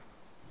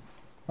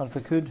Well, if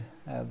we could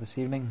this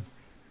evening,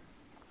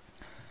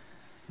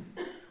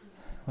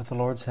 with the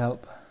Lord's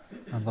help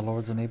and the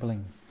Lord's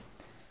enabling,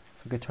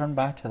 if we could turn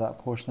back to that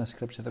portion of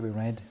Scripture that we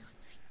read.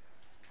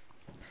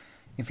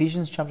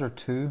 Ephesians chapter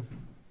 2.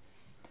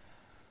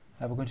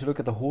 We're going to look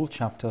at the whole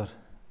chapter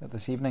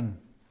this evening.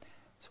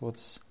 So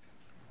it's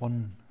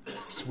one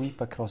sweep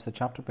across the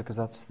chapter, because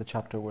that's the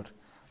chapter we're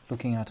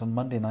looking at on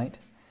Monday night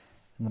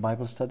in the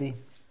Bible study.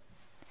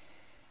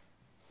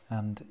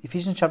 And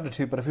Ephesians chapter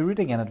 2, but if we read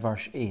again at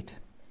verse 8,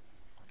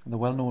 the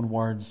well-known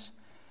words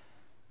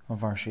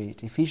of verse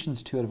 8.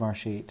 Ephesians 2 at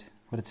verse 8,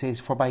 where it says,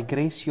 "For by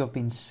grace you have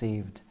been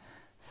saved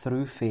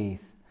through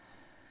faith,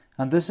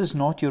 and this is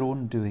not your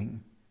own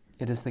doing,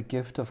 it is the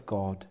gift of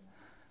God,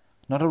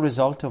 not a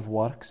result of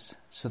works,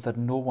 so that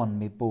no one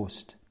may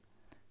boast.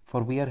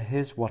 For we are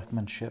His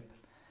workmanship,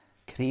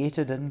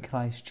 created in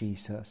Christ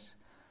Jesus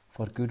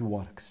for good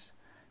works,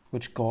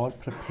 which God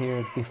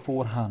prepared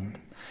beforehand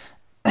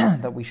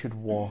that we should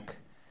walk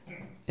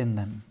in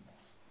them.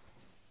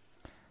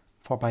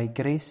 For by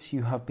grace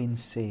you have been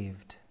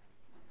saved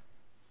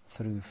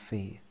through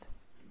faith."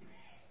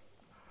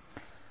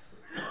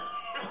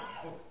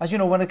 As you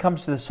know, when it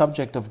comes to the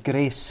subject of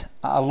grace,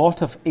 a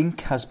lot of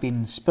ink has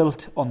been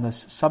spilt on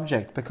this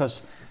subject,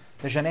 because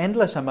there's an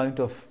endless amount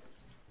of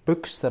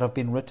books that have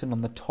been written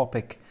on the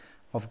topic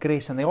of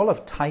grace, and they all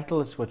have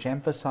titles which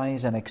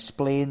emphasize and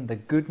explain the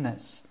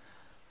goodness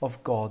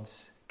of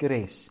God's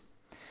grace.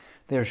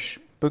 There's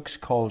books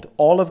called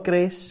All of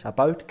Grace,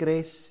 About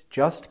Grace,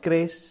 Just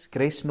Grace,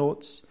 Grace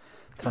Notes,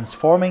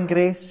 Transforming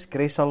Grace,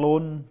 Grace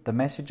Alone, The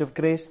Message of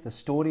Grace, The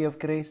Story of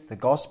Grace, The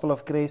Gospel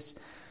of Grace,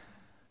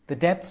 The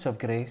Depths of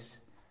Grace.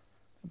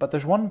 But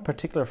there's one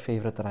particular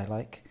favourite that I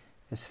like,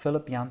 is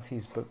Philip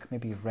Yancey's book,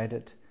 maybe you've read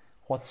it,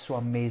 What's So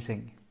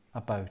Amazing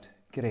About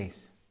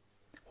Grace?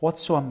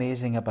 What's so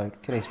amazing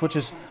about grace? Which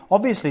is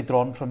obviously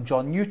drawn from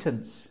John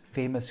Newton's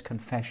famous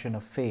Confession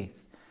of Faith,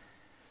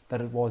 that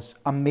it was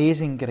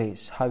amazing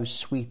grace, how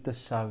sweet the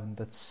sound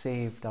that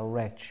saved a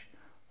wretch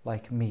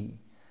like me.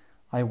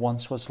 I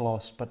once was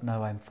lost, but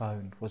now I'm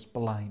found, was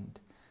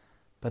blind,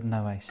 but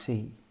now I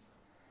see.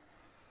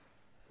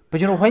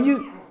 But you know, when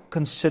you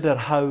consider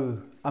how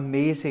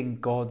amazing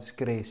God's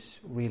grace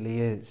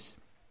really is,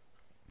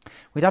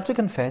 we'd have to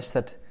confess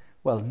that,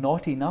 well,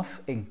 not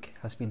enough ink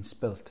has been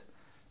spilt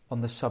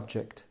on the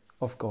subject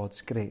of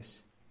God's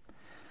grace.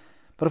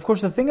 But of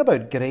course, the thing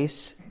about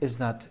grace is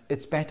that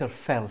it's better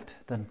felt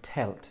than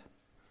telt.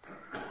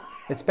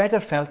 It's better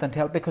felt than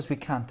telt because we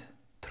can't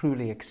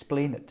truly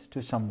explain it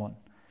to someone.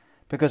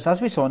 Because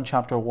as we saw in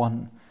chapter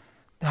 1,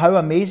 how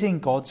amazing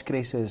God's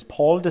grace is,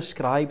 Paul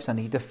describes and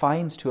he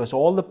defines to us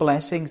all the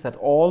blessings that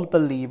all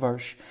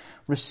believers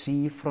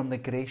receive from the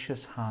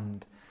gracious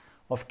hand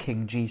of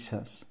King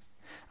Jesus.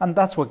 And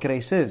that's what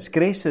grace is.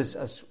 Grace is,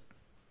 as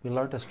we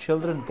learned as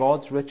children,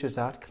 God's riches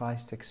at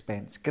Christ's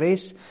expense.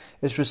 Grace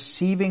is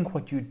receiving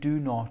what you do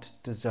not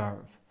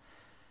deserve.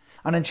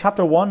 And in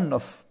chapter 1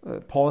 of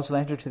Paul's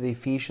letter to the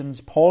Ephesians,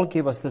 Paul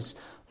gave us this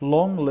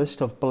long list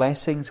of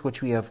blessings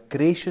which we have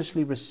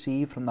graciously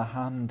received from the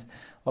hand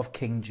of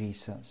King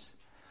Jesus.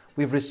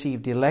 We've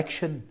received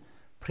election,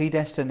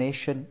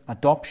 predestination,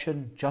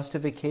 adoption,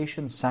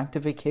 justification,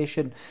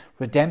 sanctification,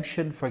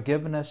 redemption,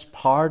 forgiveness,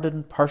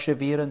 pardon,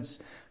 perseverance,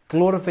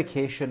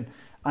 glorification,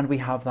 and we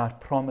have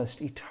that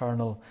promised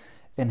eternal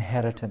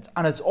inheritance.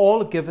 And it's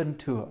all given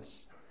to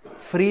us,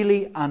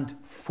 freely and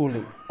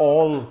fully,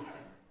 all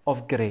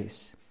of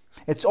grace.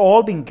 It's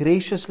all been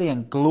graciously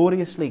and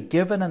gloriously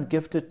given and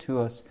gifted to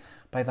us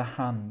by the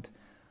hand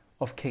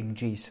of King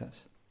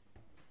Jesus.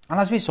 And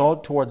as we saw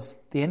towards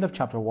the end of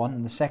chapter 1,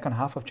 in the second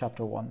half of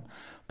chapter 1,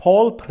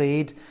 Paul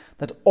prayed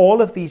that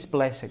all of these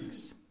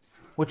blessings,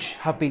 which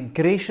have been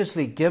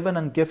graciously given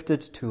and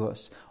gifted to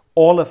us,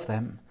 all of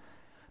them,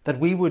 that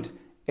we would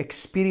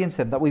experience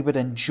them, that we would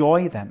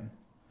enjoy them,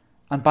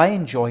 and by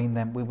enjoying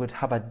them we would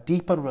have a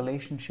deeper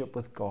relationship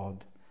with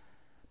God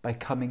by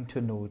coming to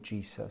know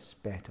Jesus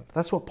better.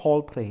 That's what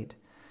Paul prayed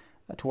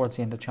towards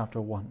the end of chapter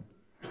 1.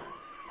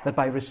 That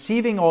by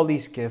receiving all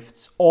these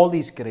gifts, all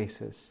these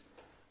graces,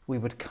 we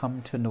would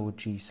come to know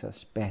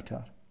Jesus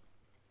better.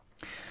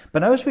 But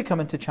now as we come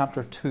into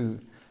chapter 2,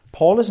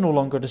 Paul is no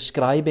longer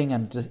describing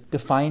and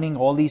defining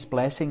all these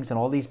blessings and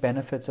all these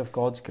benefits of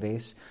God's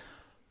grace.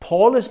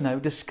 Paul is now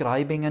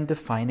describing and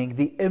defining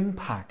the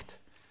impact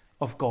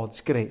of God's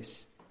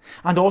grace,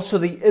 and also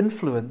the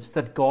influence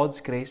that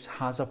God's grace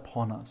has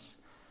upon us,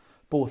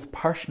 both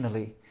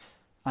personally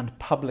and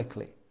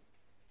publicly.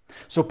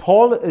 So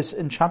Paul is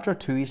in chapter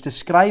 2, he's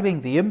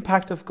describing the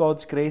impact of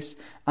God's grace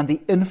and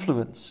the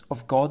influence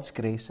of God's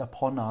grace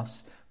upon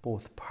us,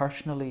 both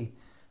personally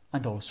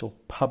and also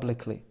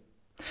publicly.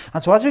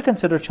 And so as we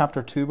consider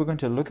chapter 2, we're going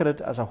to look at it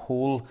as a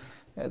whole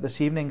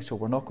this evening, so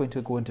we're not going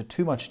to go into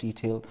too much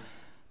detail.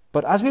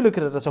 But as we look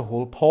at it as a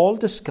whole, Paul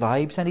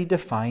describes and he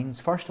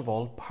defines, first of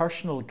all,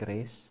 personal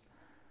grace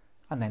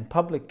and then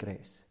public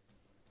grace.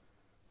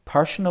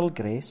 Personal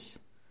grace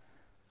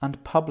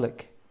and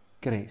public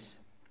grace.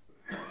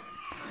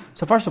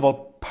 So first of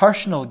all,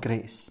 personal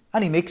grace.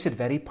 And he makes it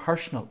very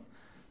personal.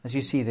 as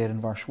you see there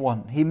in verse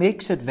 1. He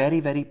makes it very,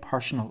 very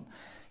personal.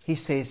 He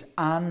says,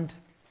 and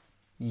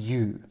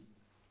you.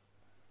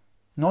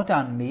 Not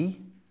and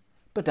me,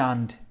 but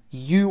and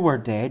you were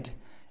dead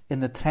in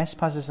the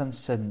trespasses and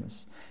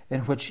sins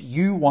in which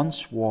you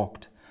once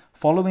walked,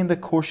 following the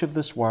course of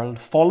this world,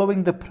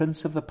 following the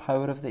prince of the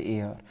power of the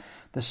air,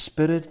 the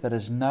spirit that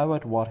is now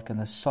at work in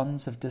the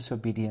sons of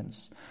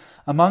disobedience,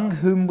 among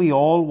whom we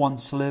all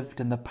once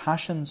lived in the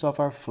passions of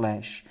our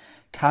flesh,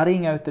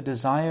 carrying out the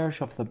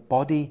desires of the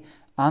body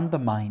and the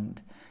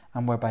mind,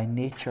 and were by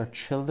nature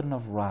children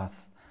of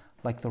wrath,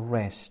 like the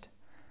rest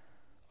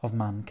of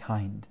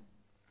mankind.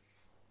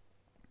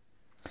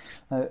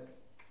 Now,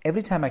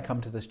 every time I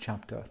come to this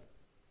chapter,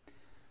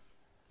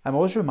 I'm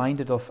always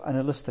reminded of an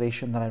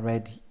illustration that I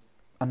read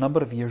a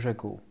number of years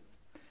ago.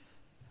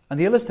 And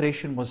the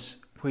illustration was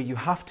where you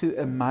have to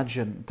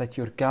imagine that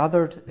you're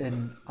gathered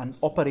in an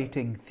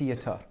operating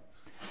theatre.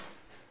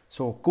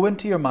 So go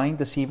into your mind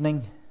this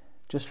evening,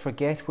 just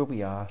forget where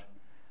we are,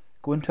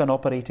 go into an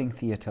operating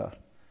theatre.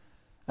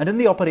 And in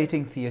the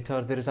operating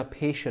theatre, there is a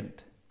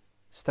patient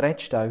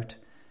stretched out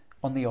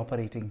on the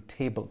operating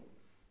table.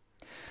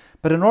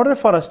 But in order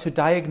for us to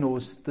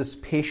diagnose this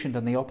patient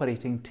on the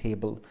operating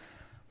table,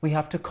 we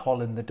have to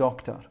call in the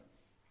doctor.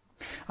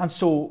 And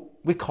so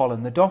we call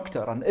in the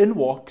doctor, and in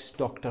walks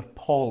Dr.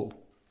 Paul.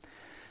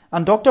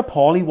 And Dr.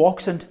 Paul, he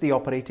walks into the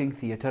operating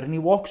theatre and he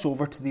walks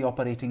over to the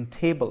operating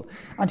table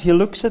and he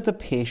looks at the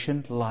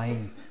patient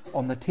lying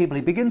on the table.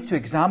 He begins to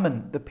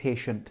examine the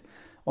patient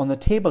on the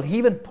table. He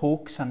even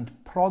pokes and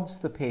prods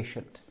the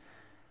patient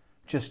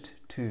just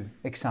to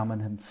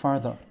examine him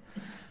further.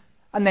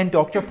 And then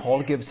Dr.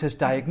 Paul gives his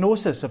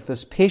diagnosis of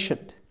this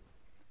patient.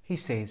 He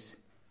says,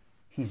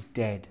 he's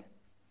dead.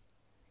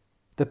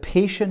 The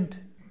patient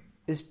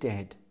is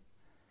dead.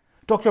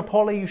 Dr.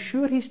 Paul, are you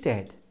sure he's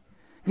dead?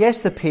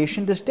 Yes, the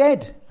patient is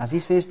dead. As he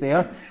says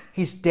there,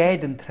 he's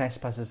dead in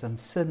trespasses and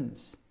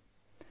sins.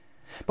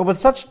 But with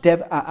such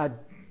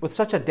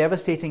a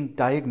devastating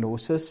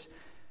diagnosis,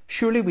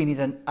 surely we need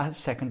a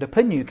second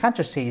opinion. You can't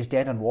just say he's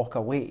dead and walk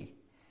away.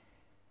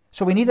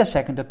 So we need a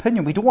second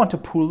opinion. We don't want to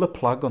pull the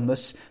plug on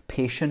this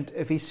patient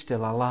if he's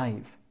still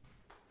alive.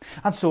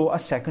 And so a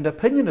second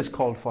opinion is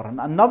called for, and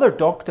another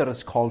doctor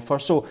is called for.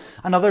 So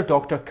another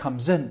doctor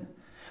comes in.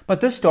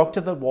 But this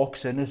doctor that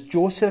walks in is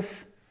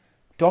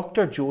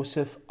Dr.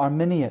 Joseph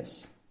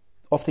Arminius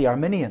of the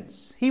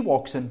Arminians. He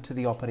walks into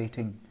the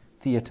operating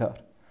theatre.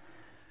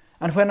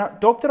 And when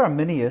Dr.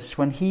 Arminius,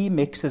 when he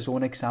makes his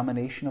own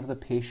examination of the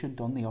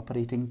patient on the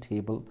operating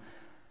table,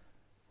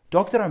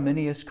 Dr.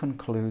 Arminius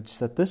concludes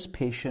that this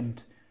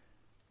patient,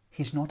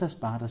 he's not as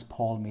bad as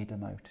Paul made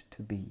him out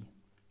to be.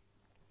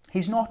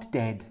 He's not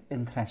dead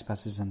in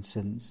trespasses and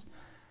sins.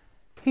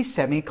 He's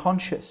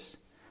semi-conscious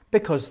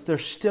because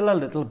there's still a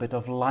little bit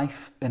of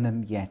life in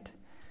him yet.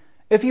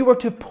 If you were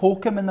to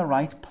poke him in the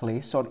right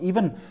place or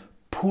even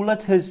pull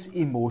at his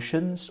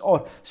emotions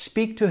or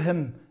speak to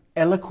him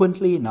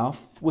eloquently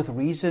enough with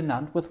reason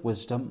and with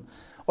wisdom,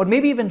 or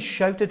maybe even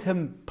shout at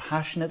him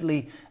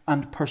passionately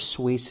and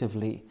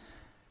persuasively,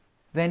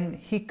 then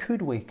he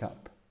could wake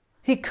up.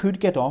 He could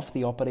get off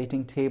the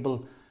operating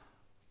table,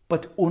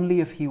 but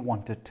only if he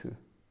wanted to.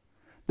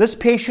 This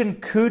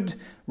patient could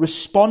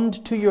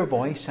respond to your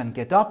voice and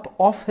get up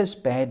off his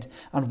bed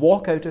and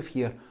walk out of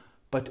here,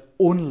 but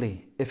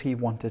only if he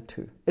wanted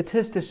to. It's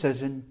his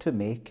decision to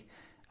make,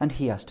 and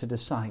he has to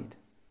decide.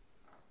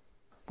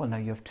 Well, now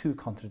you have two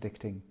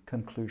contradicting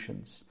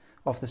conclusions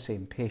of the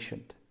same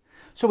patient.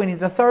 So we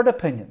need a third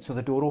opinion. So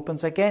the door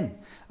opens again.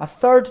 A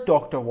third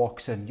doctor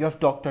walks in. You have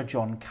Dr.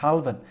 John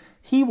Calvin.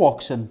 He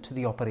walks into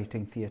the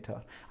operating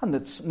theatre. And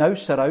it's now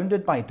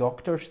surrounded by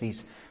doctors.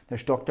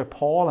 There's Dr.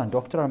 Paul and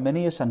Dr.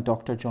 Arminius and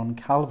Dr. John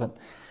Calvin.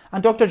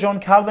 And Dr. John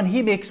Calvin,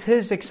 he makes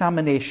his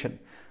examination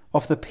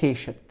of the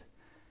patient.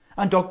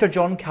 And Dr.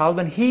 John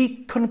Calvin,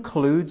 he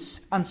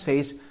concludes and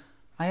says,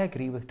 I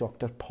agree with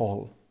Dr.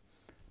 Paul.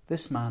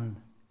 This man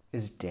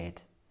is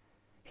dead.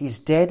 He's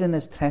dead in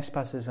his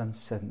trespasses and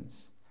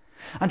sins.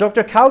 And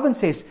Dr. Calvin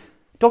says,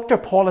 Dr.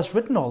 Paul has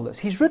written all this.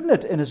 He's written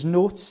it in his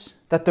notes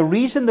that the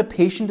reason the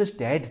patient is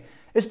dead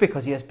is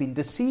because he has been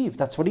deceived.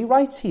 That's what he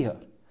writes here.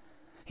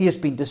 He has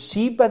been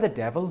deceived by the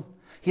devil.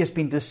 He has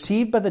been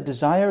deceived by the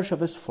desires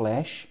of his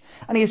flesh.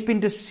 And he has been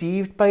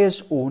deceived by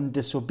his own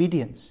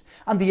disobedience.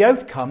 And the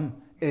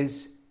outcome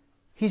is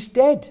he's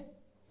dead.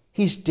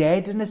 He's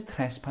dead in his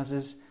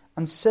trespasses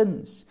and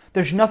sins.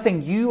 There's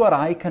nothing you or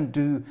I can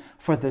do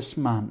for this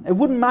man. It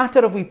wouldn't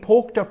matter if we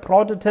poked or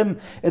prodded him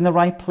in the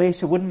right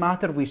place. It wouldn't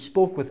matter if we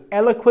spoke with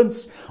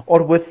eloquence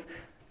or with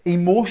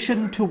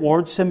emotion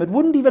towards him. It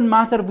wouldn't even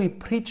matter if we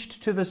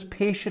preached to this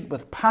patient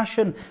with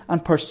passion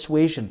and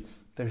persuasion.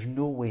 There's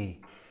no way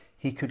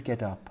he could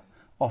get up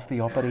off the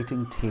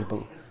operating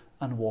table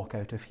and walk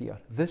out of here.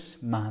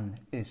 This man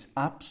is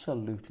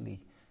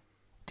absolutely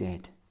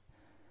dead.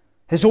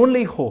 His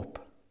only hope,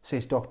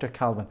 says Dr.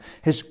 Calvin,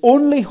 his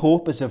only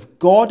hope is if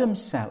God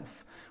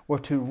himself were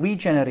to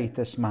regenerate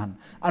this man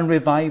and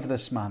revive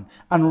this man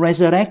and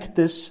resurrect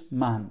this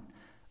man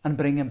and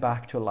bring him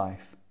back to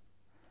life.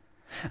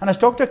 And as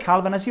Dr.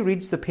 Calvin, as he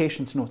reads the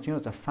patient's notes,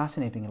 it's a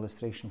fascinating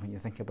illustration when you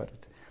think about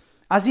it.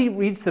 As he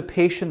reads the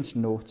patient's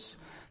notes,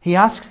 he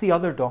asks the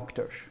other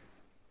doctors,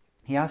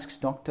 he asks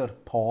Dr.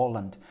 Paul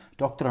and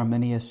Dr.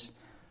 Arminius,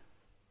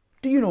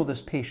 do you know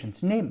this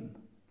patient's name?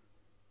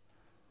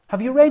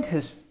 Have you read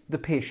the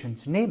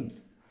patient's name?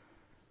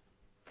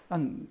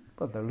 And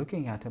they're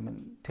looking at him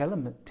and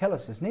tell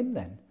us his name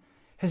then.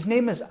 His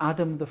name is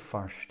Adam the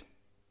First.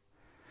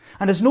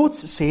 And his notes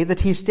say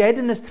that he's dead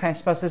in his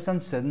trespasses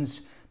and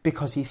sins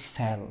because he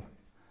fell.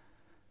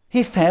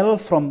 He fell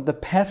from the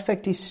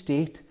perfect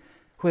estate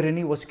wherein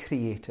he was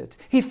created.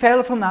 He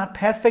fell from that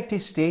perfect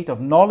estate of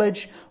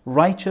knowledge,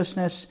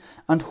 righteousness,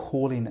 and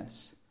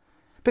holiness.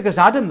 Because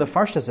Adam the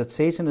First, as it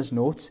says in his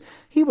notes,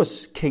 he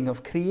was king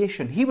of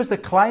creation. He was the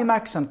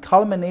climax and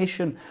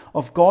culmination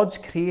of God's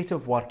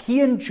creative work.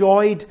 He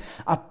enjoyed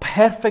a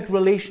perfect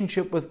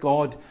relationship with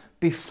God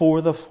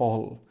before the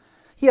fall.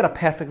 He had a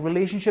perfect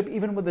relationship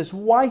even with his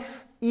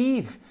wife,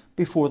 Eve,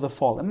 before the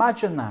fall.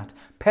 Imagine that.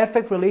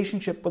 Perfect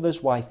relationship with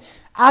his wife.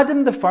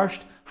 Adam the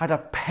First had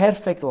a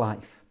perfect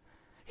life.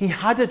 He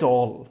had it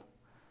all.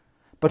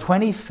 But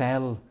when he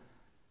fell,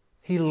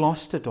 he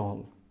lost it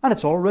all. And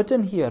it's all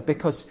written here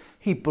because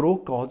he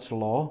broke God's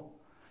law.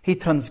 He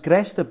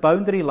transgressed the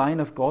boundary line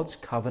of God's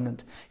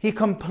covenant. He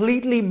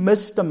completely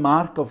missed the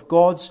mark of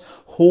God's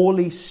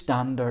holy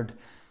standard.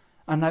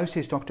 And now,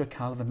 says Dr.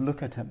 Calvin,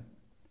 look at him.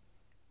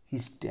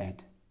 He's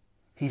dead.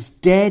 He's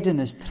dead in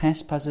his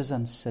trespasses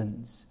and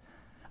sins.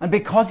 And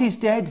because he's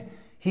dead,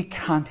 he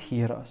can't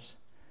hear us.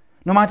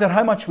 No matter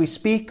how much we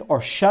speak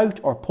or shout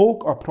or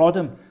poke or prod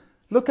him,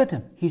 look at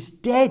him. He's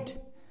dead.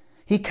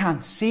 He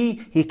can't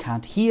see, he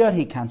can't hear,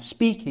 he can't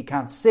speak, he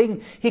can't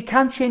sing, he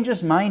can't change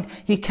his mind,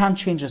 he can't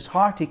change his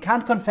heart, he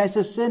can't confess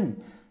his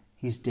sin.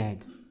 He's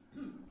dead.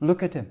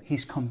 Look at him.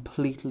 He's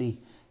completely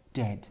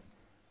dead.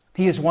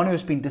 He is one who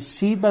has been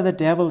deceived by the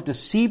devil,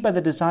 deceived by the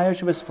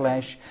desires of his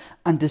flesh,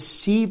 and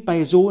deceived by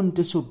his own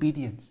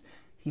disobedience.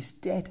 He's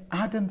dead.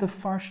 Adam the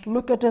First,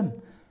 look at him.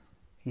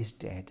 He's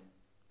dead.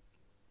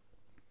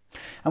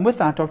 And with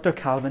that, Dr.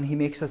 Calvin, he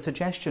makes a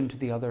suggestion to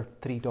the other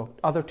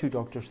two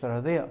doctors that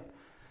are there.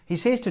 He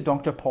says to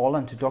Dr. Paul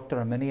and to Dr.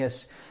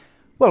 Arminius,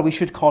 well, we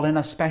should call in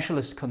a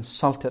specialist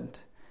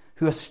consultant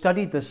who has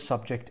studied this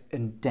subject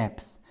in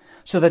depth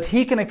so that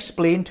he can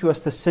explain to us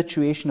the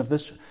situation of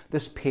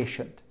this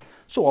patient.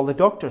 So all the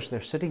doctors,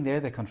 they're sitting there,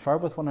 they confer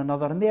with one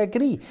another and they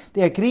agree.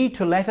 They agree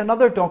to let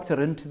another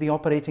doctor into the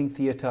operating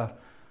theatre.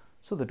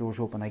 So the doors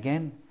open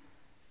again.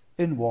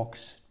 In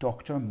walks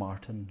Dr.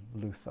 Martin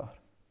Luther.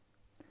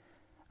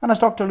 And as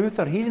Dr.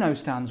 Luther, he now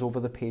stands over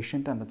the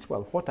patient, and it's,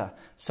 well, what a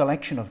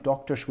selection of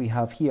doctors we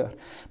have here.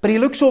 But he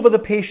looks over the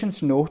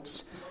patient's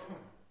notes,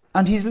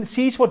 and he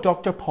sees what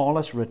Dr. Paul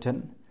has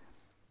written,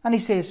 and he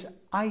says,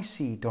 I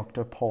see,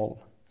 Dr.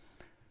 Paul,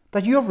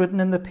 that you have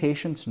written in the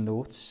patient's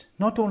notes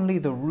not only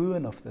the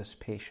ruin of this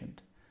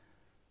patient,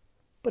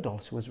 but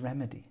also his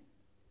remedy.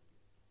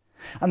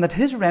 And that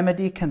his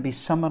remedy can be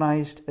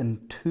summarized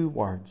in 2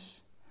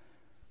 words.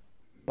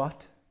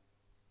 But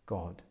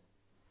God.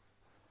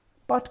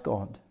 But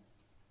God.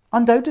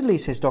 Undoubtedly,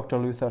 says Dr.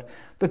 Luther,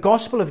 the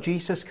gospel of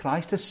Jesus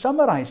Christ is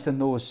summarized in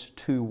those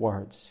 2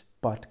 words,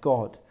 but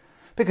God.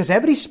 Because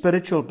every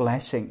spiritual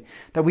blessing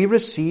that we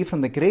receive from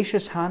the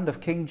gracious hand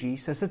of King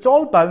Jesus, it's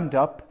all bound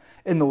up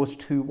in those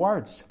 2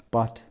 words,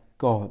 but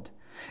God.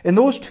 In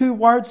those 2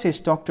 words,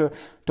 says Dr.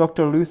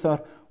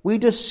 Luther, we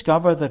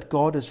discover that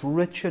God is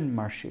rich in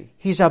mercy.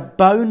 He's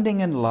abounding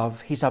in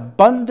love. He's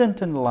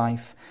abundant in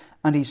life.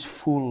 And he's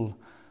full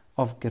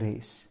of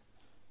grace.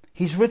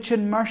 He's rich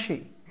in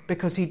mercy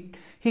because he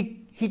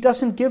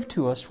doesn't give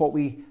to us what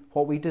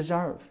we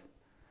deserve.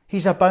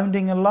 He's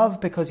abounding in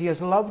love because he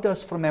has loved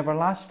us from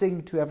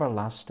everlasting to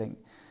everlasting.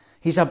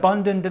 He's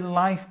abundant in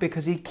life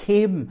because he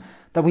came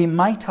that we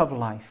might have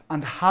life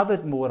and have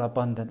it more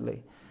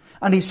abundantly.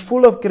 And he's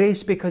full of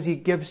grace because he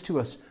gives to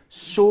us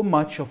so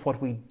much of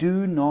what we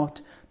do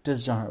not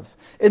deserve.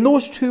 In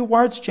those 2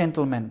 words,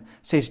 gentlemen,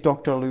 says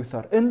Dr.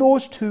 Luther, in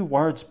those 2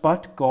 words,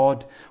 but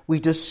God, we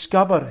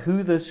discover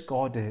who this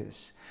God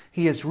is.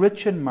 He is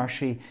rich in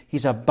mercy,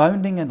 he's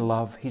abounding in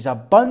love, he's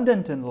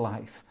abundant in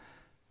life,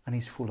 and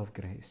he's full of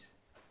grace.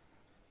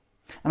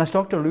 And as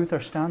Dr. Luther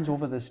stands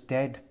over this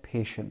dead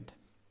patient,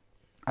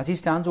 as he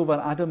stands over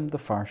Adam the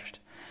First,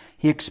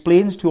 he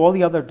explains to all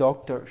the other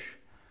doctors,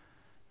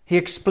 he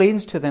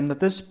explains to them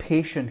that this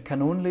patient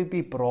can only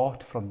be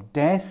brought from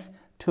death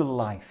to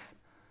life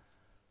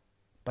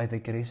by the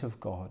grace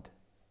of God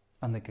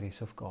and the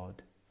grace of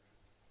God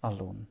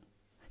alone.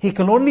 He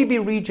can only be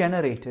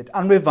regenerated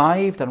and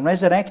revived and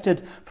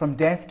resurrected from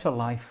death to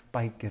life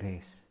by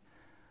grace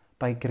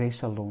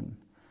alone.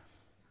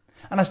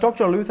 And as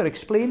Dr. Luther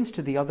explains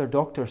to the other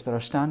doctors that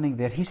are standing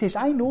there, he says,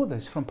 I know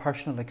this from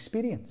personal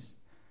experience.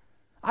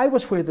 I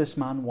was where this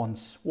man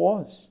once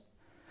was.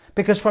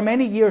 Because for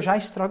many years I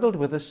struggled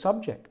with this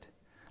subject.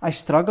 I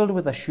struggled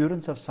with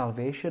assurance of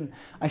salvation.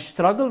 I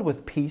struggled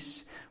with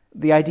peace,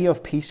 the idea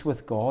of peace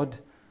with God.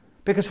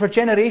 Because for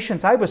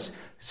generations I was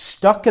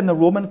stuck in the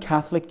Roman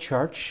Catholic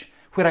Church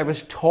where I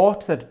was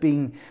taught that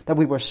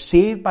we were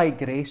saved by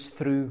grace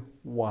through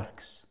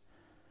works,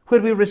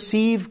 where we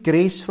receive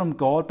grace from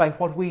God by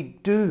what we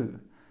do,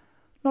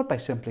 not by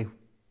simply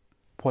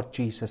what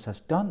Jesus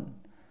has done.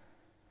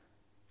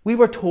 We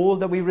were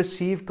told that we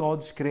receive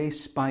God's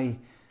grace by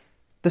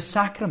the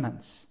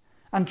sacraments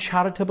and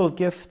charitable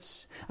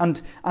gifts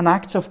and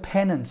acts of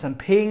penance and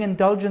paying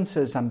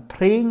indulgences and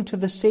praying to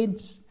the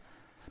saints.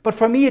 But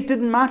for me, it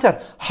didn't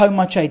matter how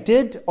much I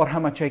did or how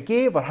much I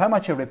gave or how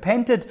much I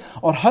repented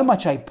or how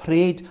much I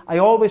prayed. I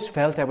always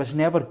felt I was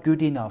never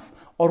good enough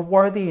or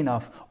worthy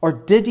enough or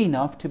did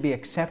enough to be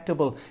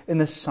acceptable in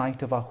the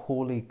sight of a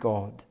holy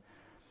God.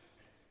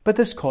 But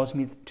this caused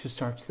me to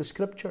search the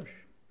Scriptures.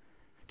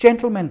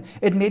 Gentlemen,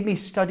 it made me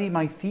study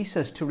my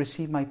thesis to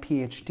receive my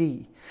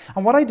PhD.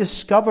 And what I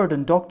discovered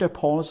in Dr.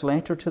 Paul's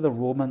letter to the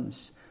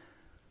Romans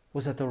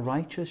was that the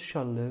righteous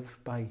shall live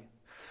by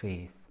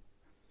faith.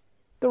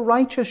 The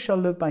righteous shall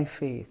live by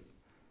faith.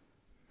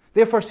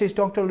 Therefore, says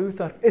Dr.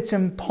 Luther, it's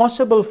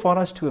impossible for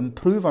us to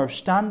improve our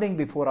standing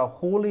before a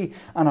holy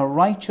and a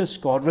righteous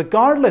God,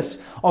 regardless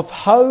of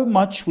how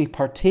much we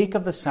partake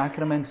of the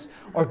sacraments,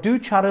 or do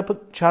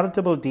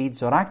charitable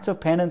deeds, or acts of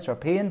penance, or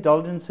pay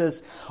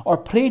indulgences, or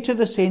pray to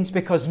the saints,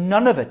 because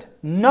none of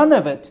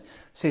it,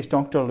 says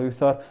Dr.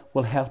 Luther,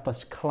 will help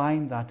us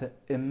climb that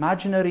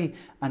imaginary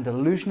and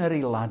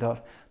illusionary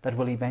ladder that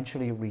will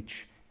eventually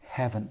reach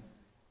heaven.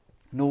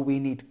 No, we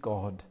need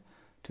God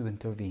to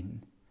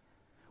intervene.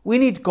 We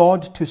need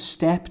God to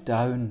step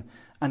down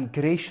and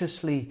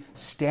graciously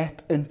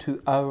step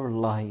into our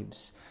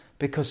lives,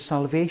 because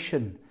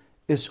salvation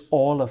is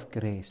all of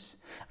grace.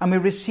 And we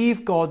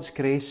receive God's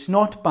grace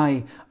not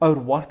by our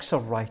works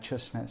of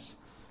righteousness,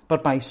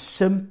 but by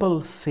simple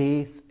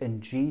faith in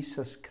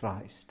Jesus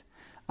Christ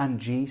and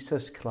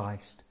Jesus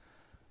Christ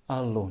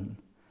alone.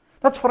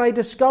 That's what I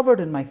discovered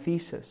in my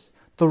thesis.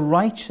 The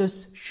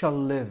righteous shall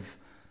live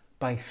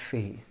by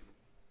faith.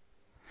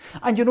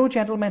 And you know,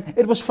 gentlemen,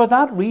 it was for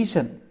that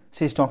reason,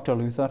 says Dr.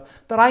 Luther,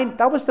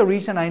 that was the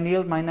reason I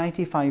nailed my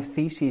 95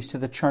 theses to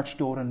the church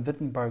door in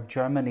Wittenberg,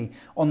 Germany,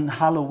 on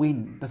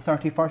Halloween, the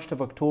 31st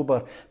of October,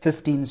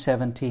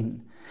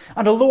 1517.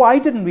 And although I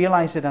didn't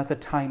realize it at the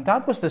time,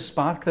 that was the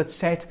spark that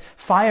set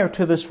fire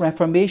to this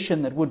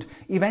Reformation that would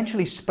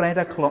eventually spread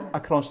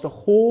across the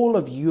whole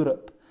of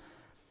Europe.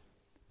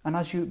 And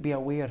as you be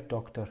aware,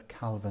 Dr.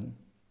 Calvin,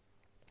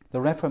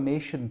 the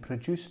Reformation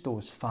produced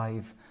those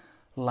 5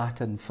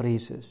 Latin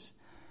phrases,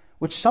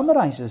 which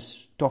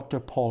summarizes Dr.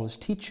 Paul's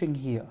teaching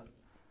here,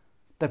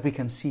 that we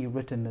can see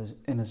written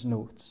in his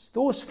notes.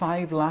 Those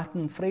 5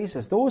 Latin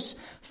phrases, those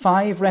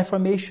 5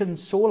 Reformation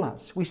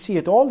solas, we see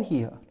it all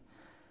here.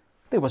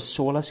 There was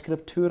sola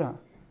scriptura,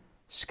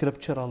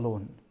 Scripture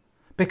alone.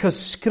 Because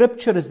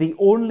Scripture is the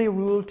only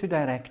rule to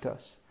direct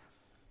us,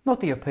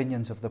 not the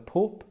opinions of the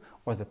Pope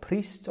or the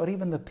priests or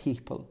even the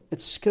people.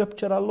 It's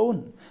Scripture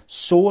alone,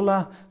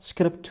 sola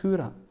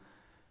scriptura.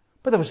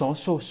 But there was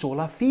also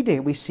sola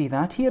fide. We see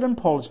that here in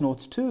Paul's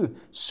notes too.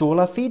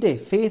 Sola fide,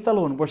 faith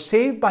alone. We're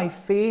saved by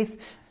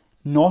faith,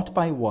 not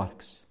by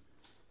works.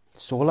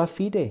 Sola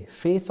fide,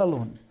 faith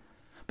alone.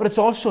 But it's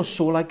also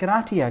sola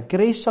gratia,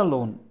 grace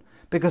alone.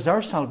 Because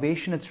our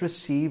salvation, it's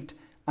received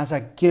as a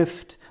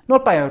gift,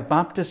 not by our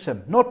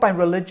baptism, not by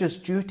religious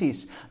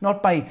duties,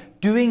 not by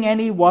doing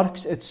any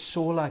works. It's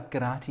sola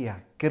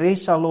gratia,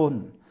 grace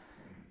alone.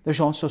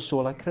 There's also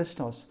sola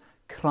Christos,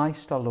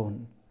 Christ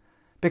alone.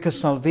 Because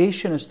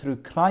salvation is through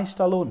Christ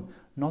alone,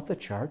 not the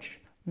church,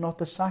 not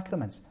the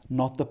sacraments,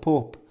 not the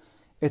Pope.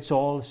 It's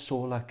all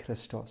sola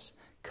Christos,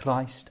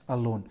 Christ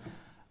alone.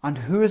 And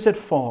who is it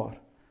for?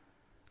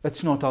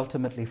 It's not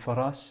ultimately for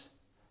us,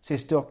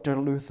 says Dr.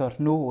 Luther.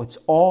 No, it's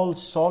all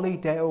soli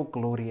Deo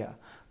gloria,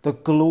 the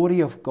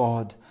glory of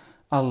God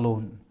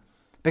alone.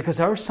 Because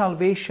our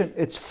salvation,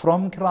 it's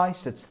from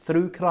Christ, it's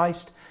through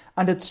Christ,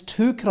 and it's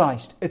to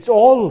Christ. It's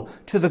all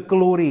to the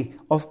glory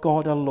of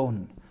God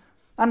alone.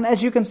 And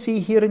as you can see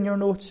here in your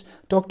notes,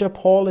 Dr.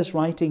 Paul is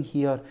writing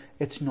here,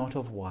 it's not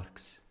of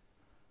works,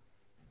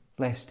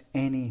 lest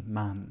any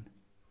man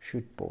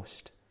should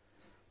boast.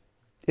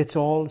 It's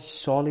all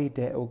soli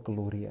Deo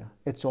gloria.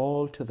 It's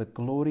all to the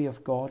glory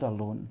of God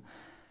alone.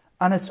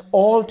 And it's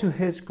all to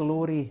His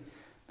glory.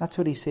 That's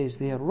what he says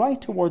there,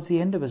 right towards the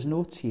end of his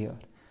notes here.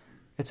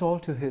 It's all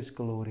to His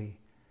glory,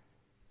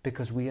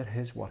 because we are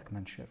His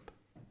workmanship.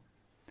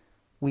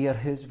 We are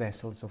His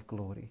vessels of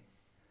glory.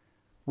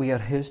 We are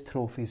His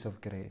trophies of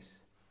grace.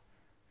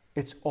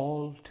 It's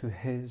all to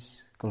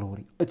His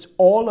glory. It's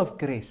all of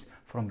grace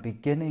from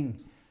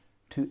beginning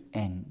to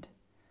end.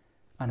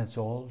 And it's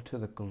all to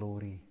the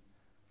glory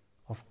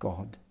of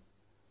God.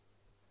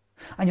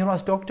 And you know,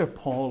 as Dr.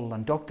 Paul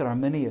and Dr.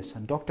 Arminius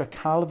and Dr.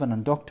 Calvin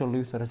and Dr.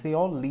 Luther, as they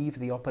all leave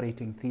the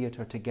operating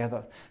theatre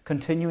together,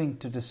 continuing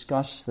to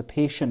discuss the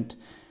patient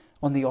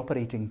on the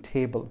operating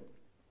table,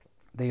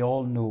 they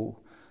all know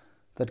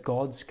that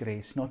God's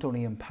grace not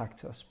only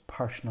impacts us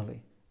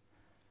personally,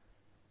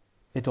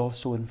 it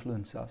also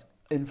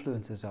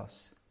influences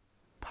us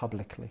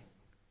publicly.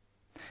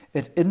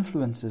 It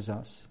influences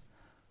us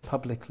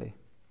publicly,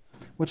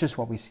 which is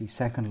what we see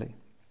secondly.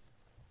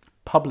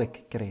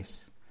 public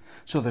grace.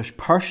 So there's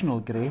personal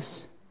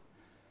grace,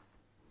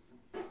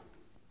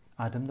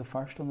 Adam the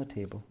first on the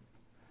table.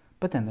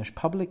 But then there's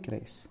public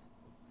grace.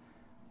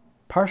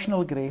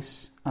 Personal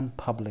grace and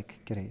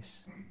public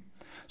grace.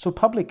 So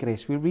public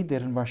grace, we read there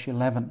in verse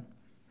 11.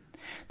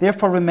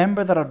 Therefore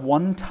remember that at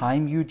one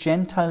time you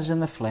Gentiles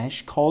in the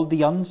flesh, called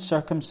the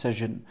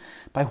uncircumcision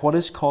by what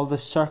is called the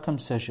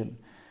circumcision,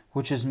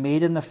 which is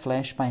made in the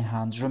flesh by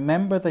hands.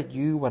 Remember that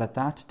you were at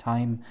that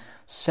time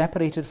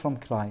separated from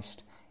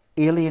Christ,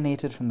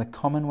 alienated from the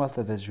commonwealth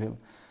of Israel,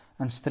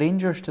 and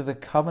strangers to the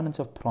covenant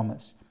of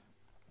promise,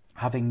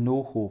 having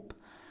no hope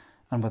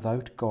and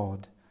without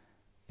God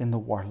in the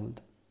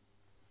world.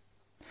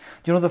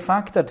 You know, the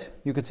fact that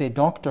you could say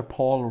Dr.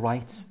 Paul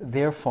writes,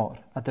 therefore,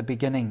 at the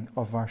beginning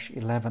of verse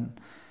 11,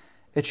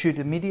 it should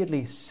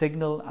immediately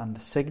signal and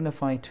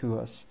signify to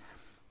us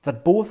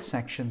that both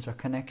sections are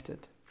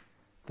connected.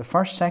 The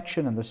first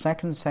section and the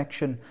second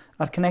section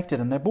are connected,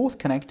 and they're both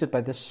connected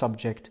by this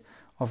subject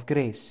of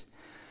grace,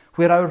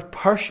 where our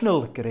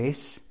personal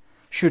grace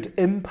should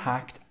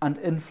impact and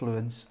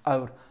influence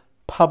our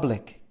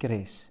public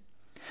grace.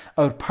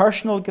 Our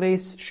personal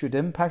grace should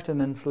impact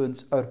and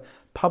influence our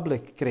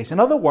public grace. In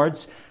other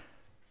words,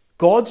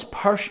 God's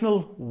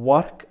personal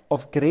work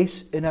of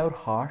grace in our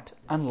heart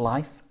and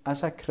life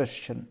as a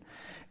Christian,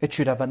 it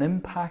should have an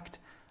impact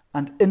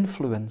and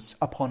influence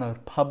upon our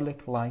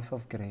public life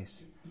of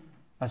grace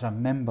as a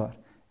member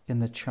in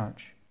the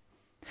church.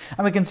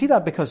 And we can see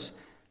that because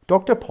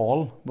Dr.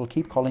 Paul, we'll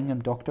keep calling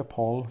him Dr.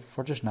 Paul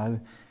for just now,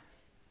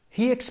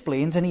 he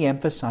explains and he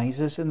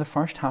emphasizes in the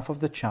first half of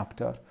the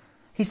chapter,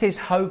 he says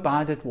how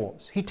bad it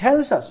was. He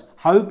tells us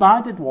how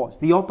bad it was,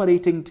 the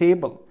operating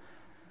table.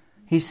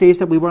 He says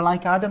that we were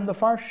like Adam the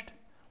first.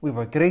 We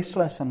were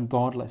graceless and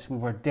godless. We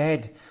were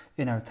dead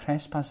in our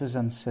trespasses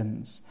and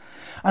sins.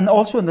 And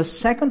also in the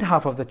second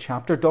half of the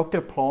chapter, Dr.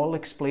 Paul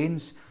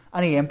explains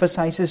and he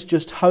emphasizes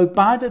just how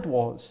bad it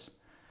was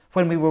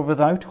when we were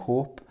without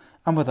hope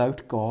and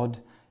without God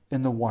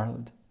in the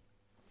world.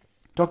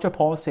 Dr.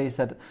 Paul says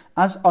that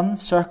as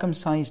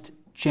uncircumcised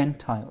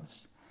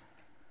Gentiles,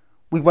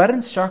 we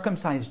weren't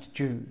circumcised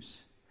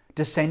Jews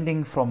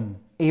descending from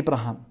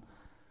Abraham.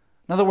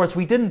 In other words,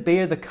 we didn't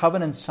bear the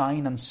covenant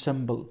sign and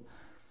symbol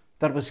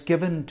that was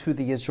given to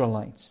the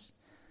Israelites.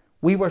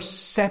 We were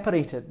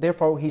separated.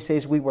 Therefore, he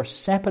says, we were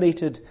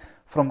separated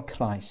from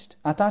Christ.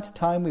 At that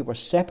time, we were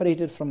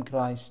separated from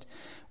Christ.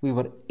 We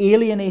were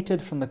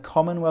alienated from the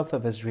commonwealth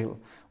of Israel.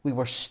 We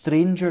were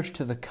strangers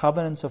to the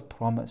covenants of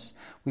promise.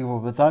 We were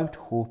without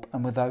hope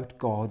and without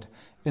God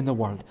in the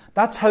world.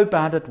 That's how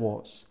bad it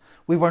was.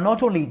 We were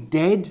not only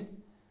dead,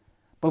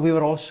 but we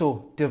were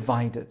also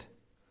divided.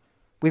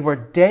 We were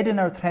dead in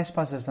our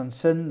trespasses and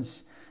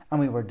sins, and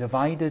we were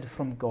divided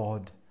from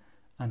God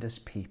and His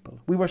people.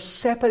 We were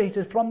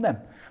separated from them.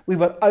 We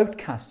were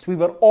outcasts. We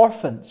were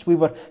orphans. We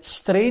were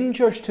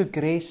strangers to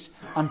grace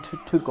and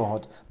to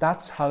God.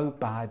 That's how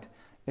bad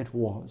it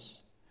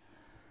was.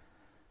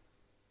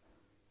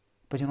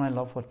 But you know, I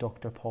love what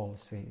Dr. Paul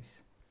says.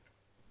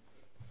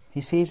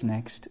 He says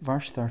next,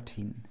 verse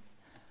 13,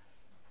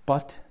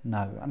 but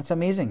now. And it's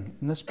amazing,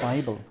 in this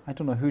Bible, I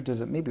don't know who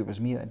did it, maybe it was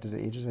me that did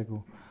it ages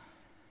ago.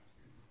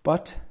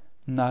 But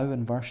now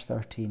in verse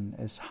 13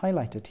 is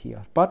highlighted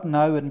here. But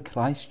now in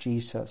Christ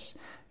Jesus,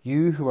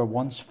 you who were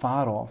once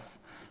far off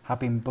have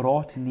been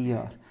brought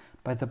near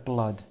by the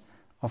blood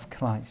of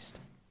Christ.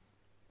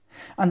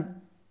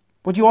 And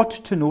what you ought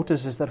to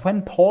notice is that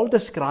when Paul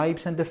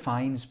describes and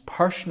defines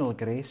personal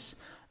grace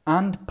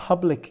and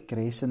public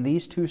grace in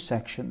these two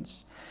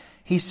sections,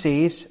 he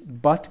says,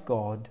 but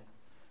God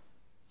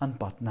and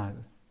but now.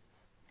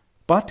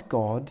 But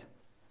God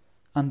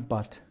and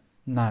but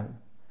now.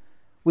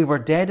 We were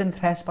dead in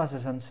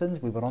trespasses and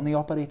sins. We were on the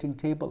operating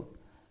table.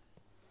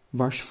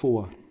 Verse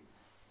 4.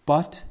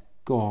 But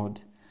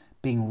God,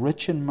 being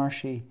rich in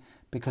mercy,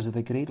 because of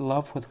the great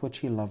love with which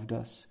He loved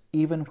us,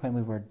 even when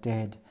we were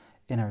dead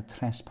in our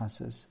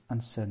trespasses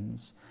and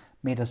sins,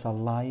 made us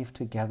alive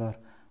together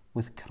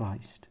with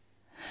Christ.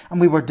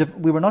 And we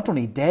were not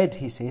only dead,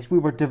 he says, we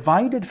were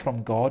divided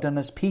from God and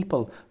His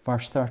people.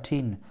 Verse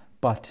 13.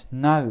 But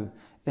now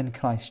in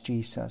Christ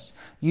Jesus,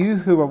 you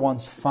who were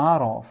once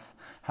far off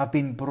have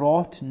been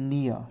brought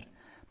near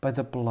by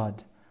the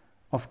blood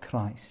of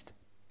Christ.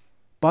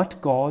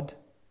 But God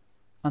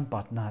and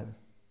but now.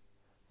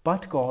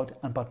 But God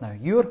and but now.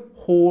 Your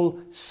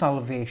whole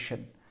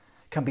salvation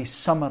can be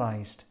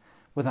summarized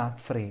with that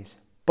phrase.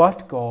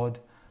 But God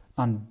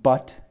and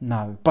but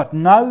now. But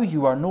now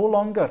you are no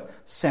longer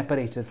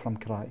separated from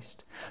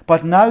Christ.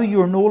 But now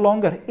you are no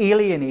longer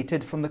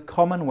alienated from the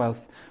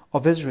commonwealth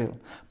of Israel.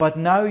 But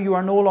now you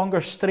are no longer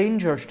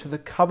strangers to the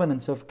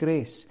covenants of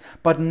grace.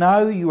 But now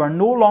you are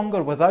no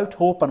longer without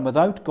hope and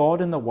without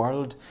God in the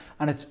world.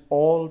 And it's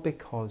all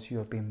because you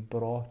have been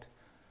brought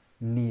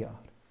near.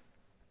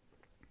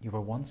 You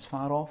were once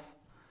far off,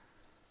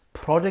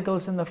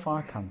 prodigals in the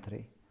far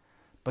country,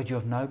 but you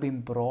have now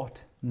been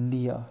brought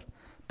near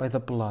by the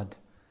blood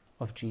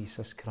of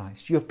Jesus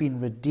Christ. You have been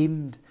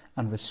redeemed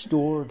and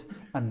restored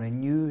and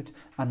renewed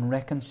and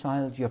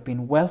reconciled. You have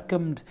been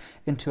welcomed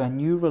into a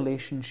new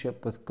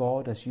relationship with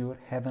God as your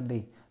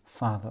heavenly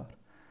Father.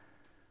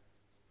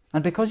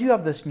 And because you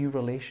have this new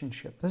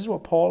relationship, this is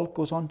what Paul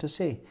goes on to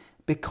say,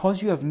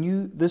 because you have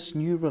this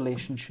new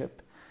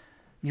relationship,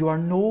 you are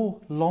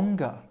no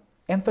longer,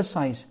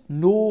 emphasize,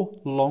 no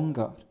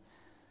longer,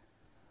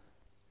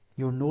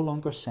 you're no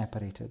longer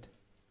separated.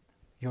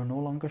 You're no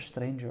longer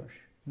strangers.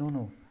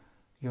 No,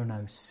 you're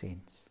now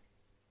saints.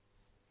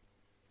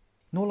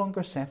 No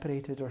longer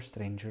separated or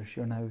strangers,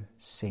 you're now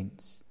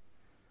saints.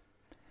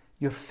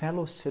 You're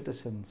fellow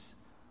citizens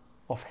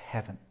of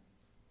heaven.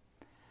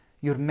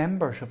 You're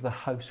members of the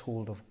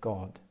household of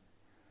God.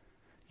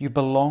 You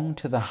belong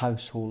to the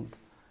household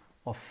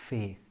of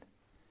faith.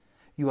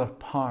 You are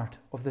part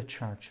of the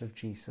church of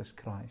Jesus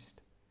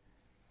Christ.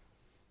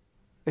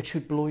 It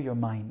should blow your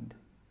mind.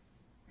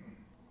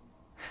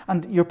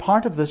 And you're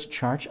part of this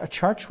church, a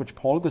church which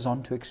Paul goes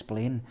on to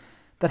explain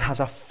that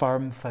has a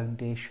firm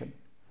foundation.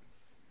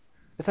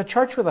 It's a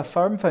church with a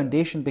firm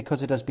foundation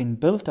because it has been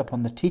built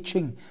upon the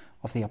teaching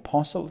of the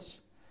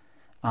apostles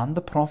and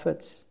the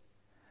prophets,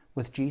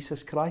 with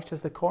Jesus Christ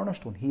as the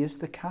cornerstone. He is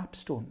the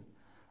capstone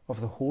of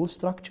the whole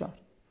structure.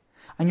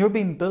 And you're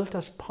being built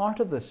as part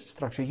of this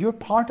structure. You're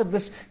part of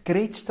this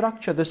great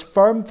structure, this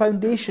firm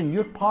foundation.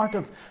 You're part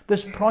of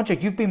this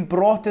project. You've been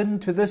brought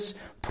into this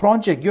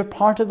project. You're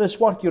part of this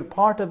work. You're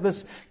part of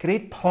this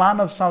great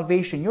plan of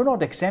salvation. You're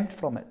not exempt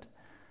from it.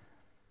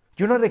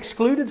 You're not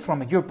excluded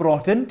from it. You're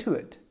brought into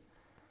it.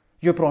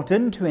 You're brought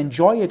in to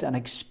enjoy it and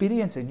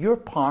experience it. You're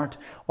part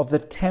of the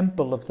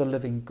temple of the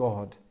living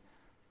God.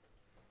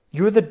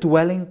 You're the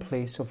dwelling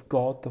place of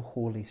God, the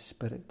Holy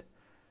Spirit.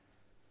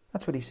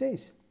 That's what he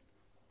says.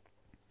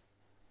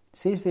 It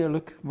says there,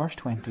 look, verse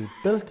 20.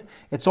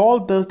 It's all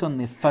built on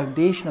the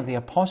foundation of the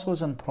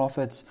apostles and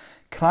prophets,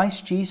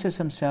 Christ Jesus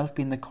himself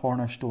being the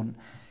cornerstone,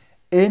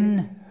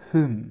 in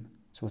whom,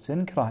 so it's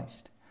in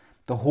Christ,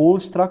 the whole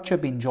structure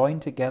being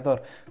joined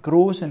together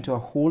grows into a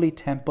holy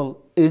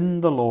temple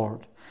in the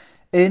Lord.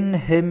 In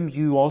him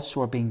you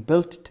also are being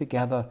built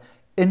together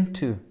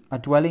into a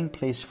dwelling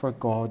place for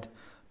God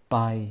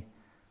by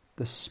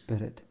the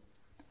Spirit.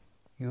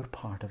 You're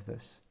part of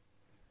this.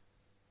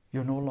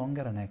 You're no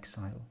longer an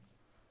exile.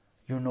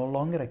 You're no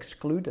longer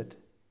excluded.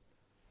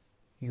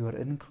 You are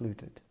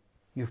included.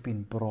 You've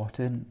been brought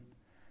in.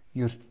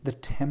 You're the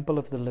temple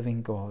of the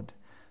living God.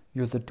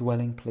 You're the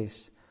dwelling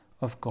place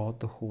of God,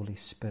 the Holy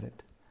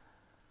Spirit.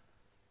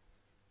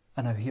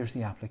 And now here's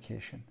the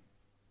application.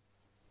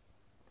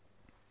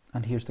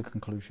 And here's the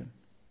conclusion.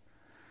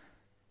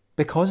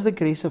 Because the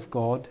grace of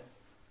God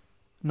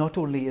not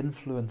only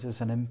influences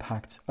and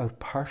impacts our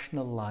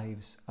personal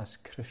lives as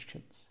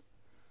Christians,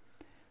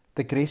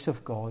 the grace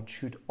of God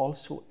should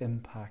also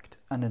impact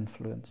and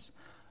influence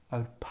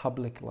our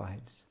public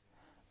lives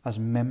as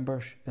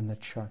members in the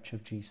church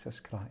of Jesus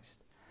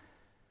Christ.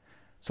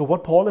 So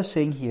what Paul is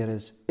saying here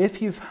is,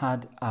 if you've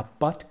had a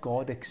but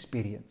God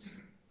experience,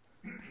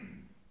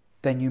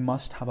 then you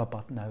must have a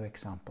but now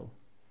example.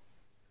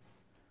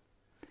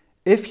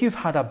 If you've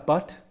had a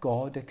but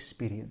God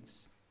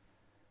experience,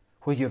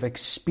 where you've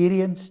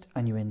experienced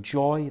and you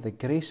enjoy the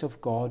grace of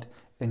God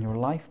in your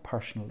life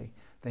personally,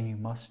 then you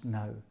must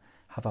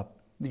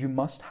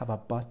have a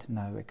but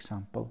now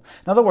example.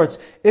 In other words,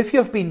 if you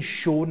have been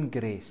shown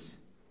grace,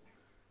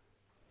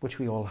 which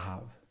we all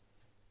have,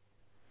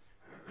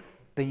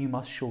 then you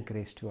must show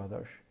grace to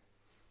others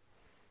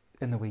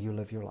in the way you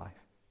live your life.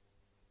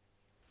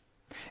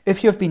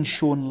 If you have been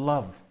shown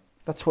love,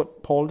 that's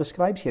what Paul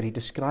describes here. He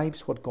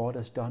describes what God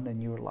has done in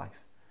your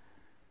life.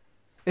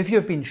 If you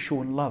have been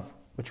shown love,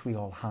 which we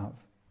all have,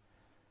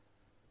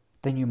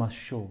 then you must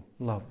show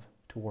love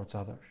towards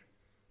others.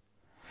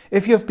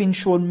 If you have been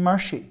shown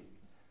mercy,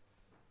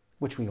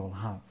 which we all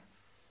have,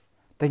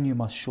 then you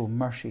must show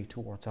mercy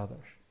towards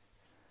others.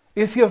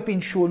 If you have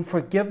been shown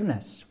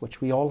forgiveness, which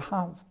we all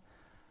have,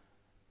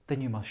 then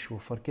you must show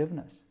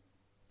forgiveness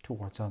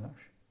towards others.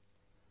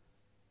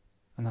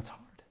 And that's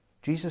hard.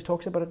 Jesus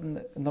talks about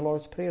it in the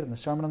Lord's Prayer, in the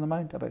Sermon on the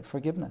Mount, about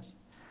forgiveness.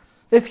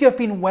 If you have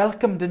been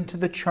welcomed into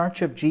the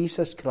church of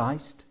Jesus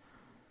Christ,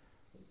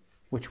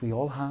 which we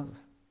all have,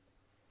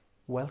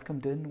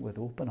 welcomed in with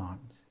open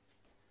arms,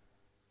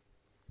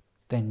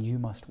 then you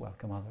must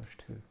welcome others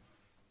too.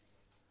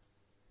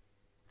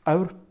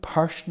 Our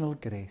personal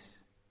grace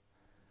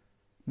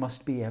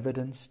must be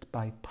evidenced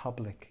by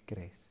public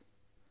grace.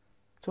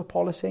 That's what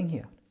Paul is saying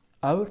here.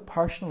 Our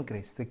personal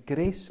grace, the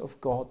grace of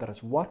God that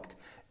has worked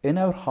in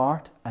our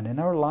heart and in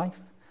our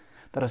life,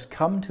 that has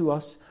come to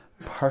us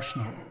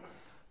personally,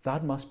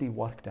 that must be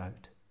worked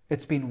out.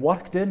 It's been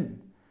worked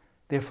in,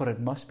 therefore it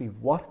must be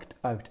worked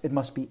out. It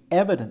must be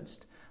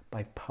evidenced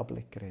by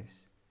public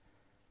grace.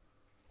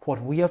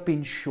 What we have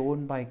been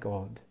shown by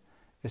God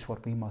is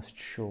what we must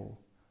show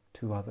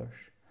to others.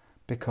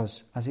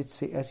 Because, as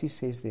he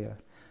says there,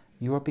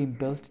 you are being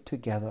built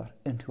together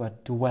into a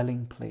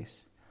dwelling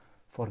place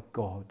for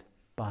God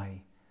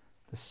by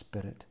the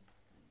Spirit.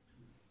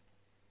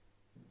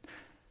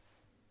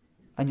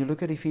 And you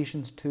look at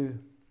Ephesians 2,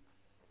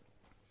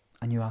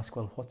 And you ask,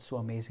 well, what's so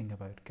amazing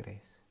about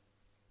grace?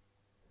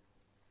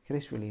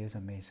 Grace really is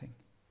amazing.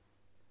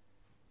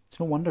 It's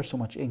no wonder so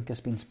much ink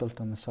has been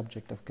spilt on the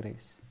subject of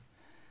grace.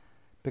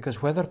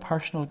 Because whether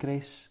personal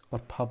grace or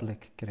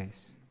public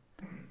grace,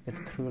 it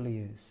truly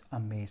is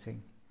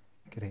amazing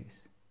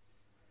grace.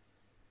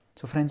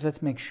 So friends,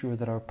 let's make sure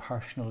that our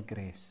personal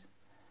grace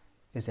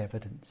is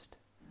evidenced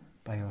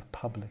by our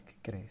public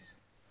grace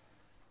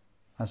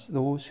as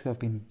those who have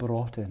been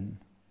brought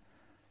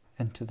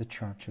into the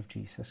church of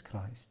Jesus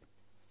Christ.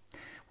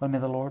 Well, may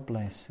the Lord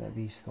bless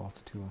these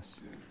thoughts to us.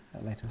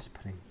 Let us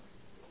pray.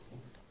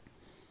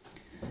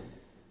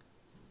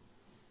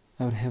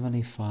 Our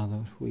Heavenly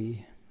Father,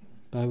 we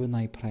bow in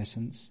Thy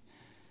presence,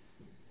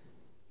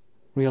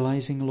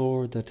 realizing,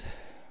 Lord, that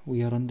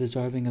we are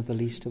undeserving of the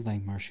least of Thy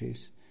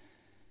mercies.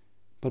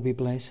 But we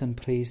bless and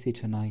praise Thee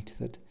tonight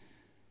that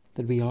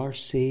we are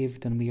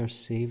saved, and we are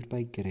saved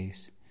by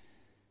grace.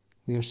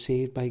 We are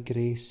saved by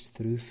grace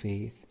through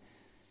faith,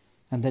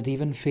 and that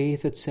even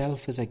faith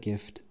itself is a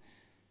gift,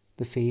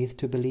 the faith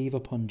to believe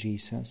upon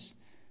Jesus,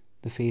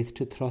 the faith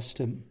to trust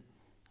Him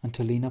and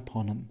to lean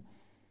upon Him.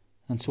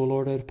 And so,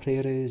 Lord, our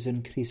prayer is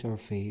increase our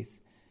faith,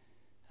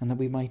 and that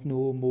we might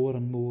know more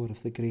and more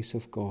of the grace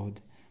of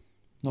God,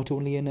 not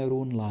only in our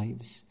own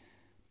lives,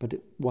 but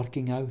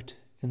working out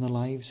in the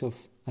lives of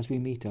as we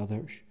meet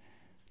others,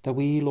 that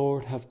we,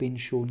 Lord, have been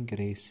shown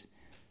grace.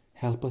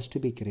 Help us to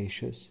be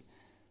gracious.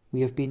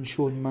 We have been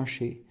shown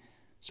mercy,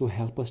 so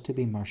help us to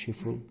be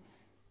merciful.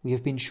 We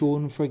have been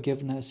shown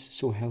forgiveness,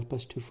 so help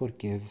us to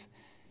forgive.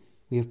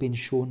 We have been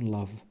shown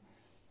love,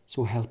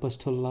 so help us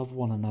to love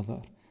one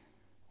another.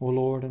 O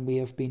Lord, and we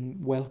have been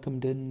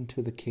welcomed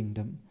into the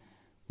kingdom.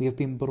 We have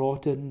been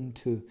brought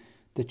into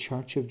the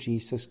church of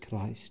Jesus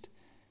Christ.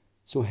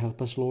 So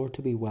help us, Lord,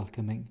 to be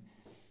welcoming,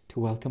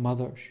 to welcome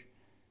others,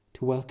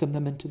 to welcome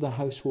them into the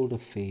household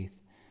of faith.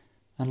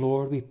 And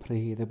Lord, we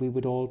pray that we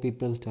would all be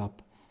built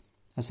up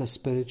as a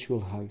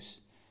spiritual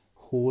house,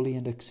 holy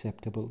and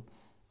acceptable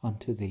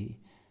unto Thee,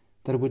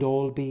 that it would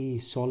all be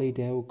soli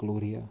Deo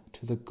Gloria,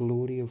 to the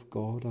glory of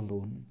God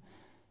alone.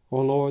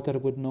 O Lord, that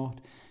it would not,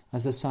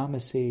 as the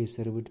psalmist says,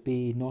 that it would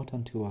be not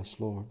unto us,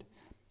 Lord,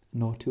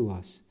 not to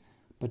us,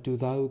 but do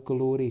Thou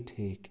glory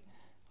take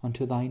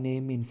unto Thy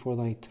naming for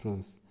Thy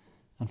truth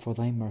and for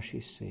Thy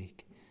mercy's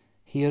sake.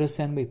 Hear us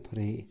then, we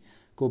pray.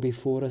 Go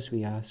before us,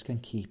 we ask,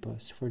 and keep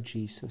us for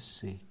Jesus'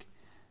 sake.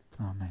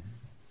 Amen.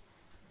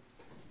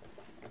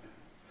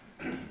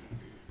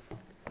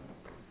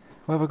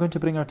 Well, we're going to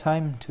bring our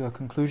time to a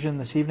conclusion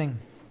this evening.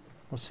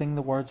 We'll sing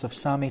the words of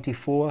Psalm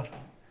 84.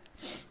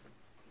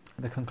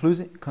 The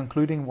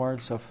concluding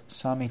words of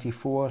Psalm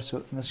 84.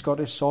 So in the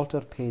Scottish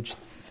Psalter, page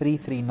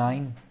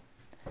 339.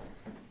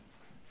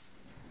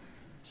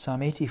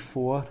 Psalm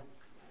 84,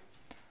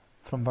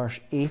 from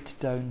verse 8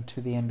 down to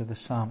the end of the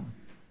psalm.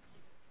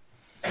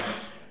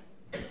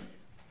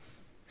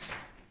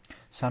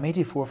 Psalm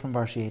 84 from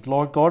verse 8.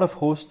 Lord God of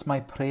hosts, my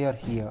prayer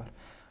hear.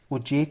 O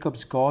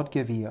Jacob's God,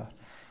 give ear.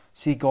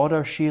 See God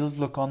our shield,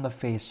 look on the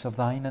face of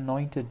Thine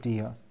anointed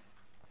dear.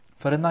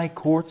 For in Thy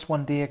courts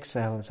one day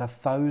excels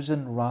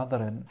 1,000 rather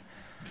in.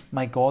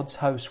 My God's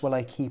house will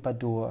I keep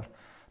adore,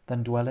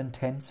 than dwell in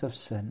tents of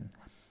sin.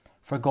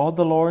 For God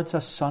the Lord's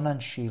a sun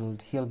and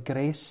shield, He'll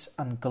grace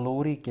and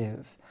glory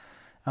give,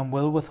 and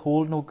will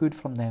withhold no good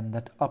from them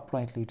that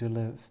uprightly do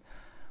live.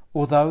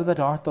 O Thou that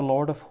art the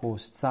Lord of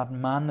hosts, that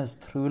man is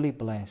truly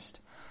blessed,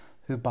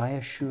 who by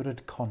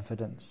assured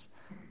confidence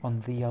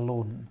on Thee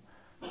alone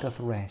doth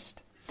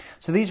rest.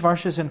 So these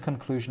verses in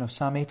conclusion of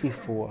Psalm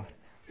 84,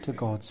 to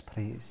God's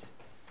praise.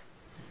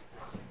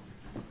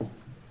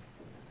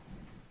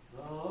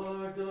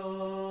 Lord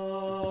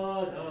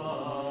God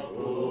of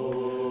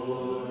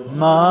hosts,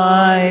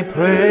 my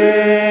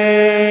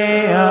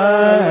prayer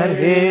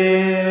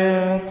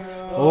hear,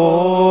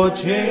 O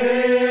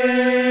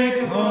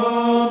Jacob's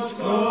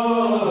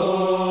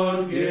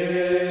God,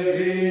 give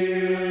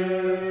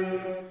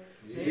ear.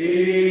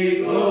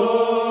 See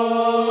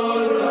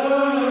God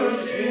our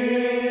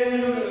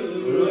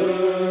shield,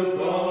 look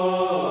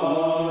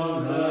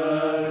on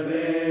the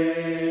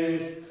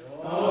face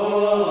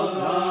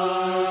of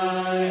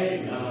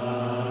Thine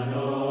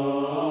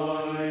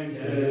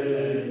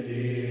anointed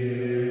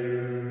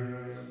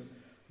dear.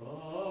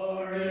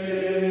 For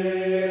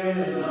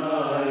in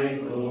Thy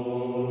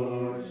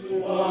courts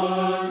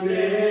one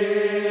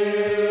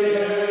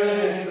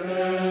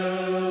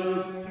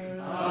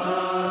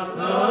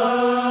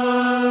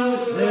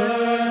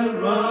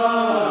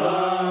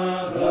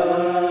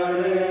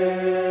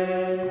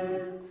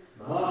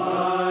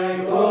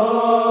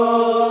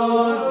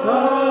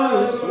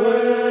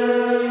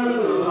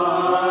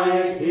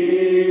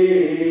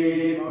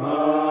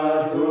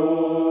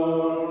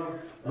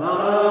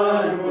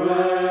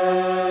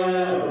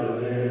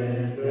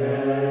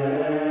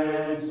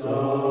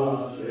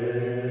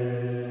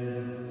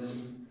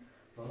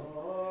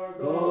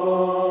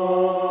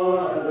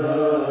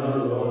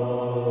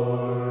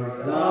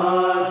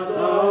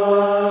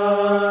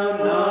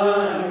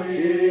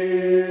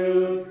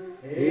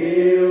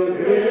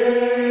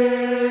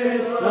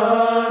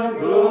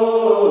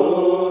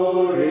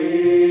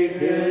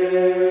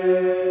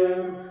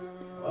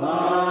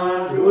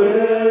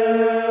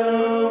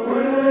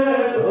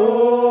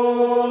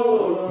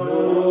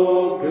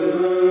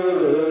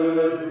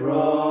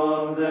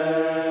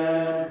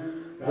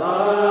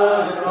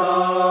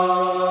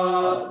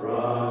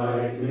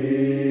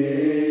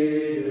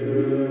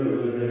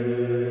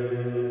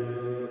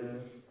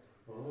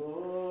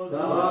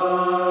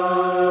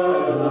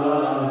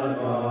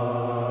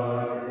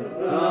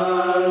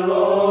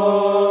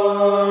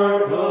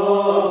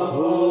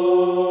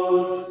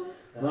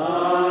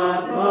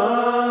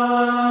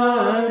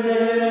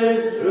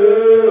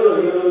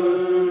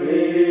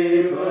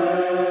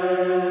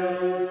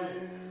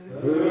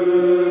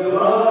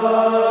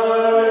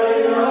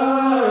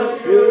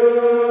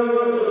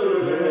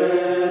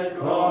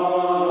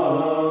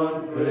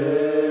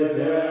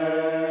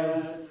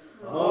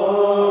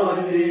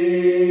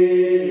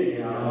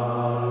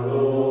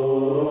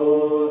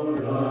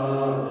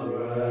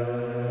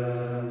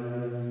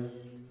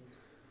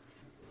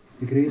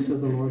grace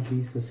of the Lord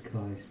Jesus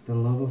Christ, the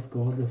love of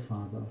God the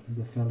Father, and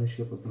the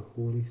fellowship of the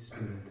Holy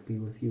Spirit be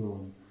with you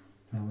all,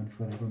 now and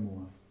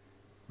forevermore.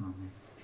 Amen.